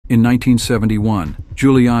In 1971,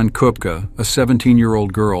 Juliane Koepcke, a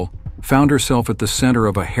 17-year-old girl, found herself at the center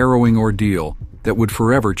of a harrowing ordeal that would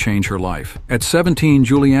forever change her life. At 17,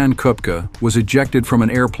 Juliane Koepcke was ejected from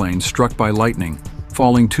an airplane struck by lightning,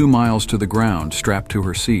 falling 2 miles to the ground strapped to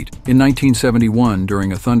her seat. In 1971,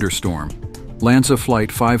 during a thunderstorm, LANSA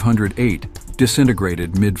Flight 508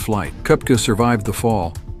 disintegrated mid-flight. Koepcke survived the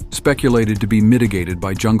fall, speculated to be mitigated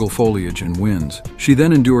by jungle foliage and winds. She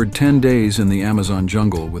then endured 10 days in the Amazon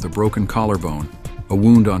jungle with a broken collarbone, a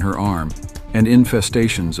wound on her arm, and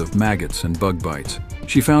infestations of maggots and bug bites.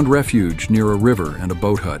 She found refuge near a river and a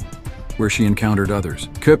boat hut, where she encountered others.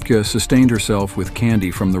 Koepcke sustained herself with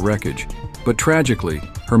candy from the wreckage, but tragically,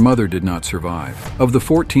 her mother did not survive. Of the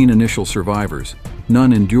 14 initial survivors,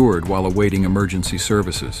 none endured while awaiting emergency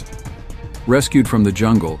services. Rescued from the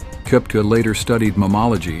jungle, Koepcke later studied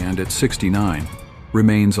mammology and at 69,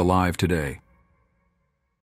 remains alive today.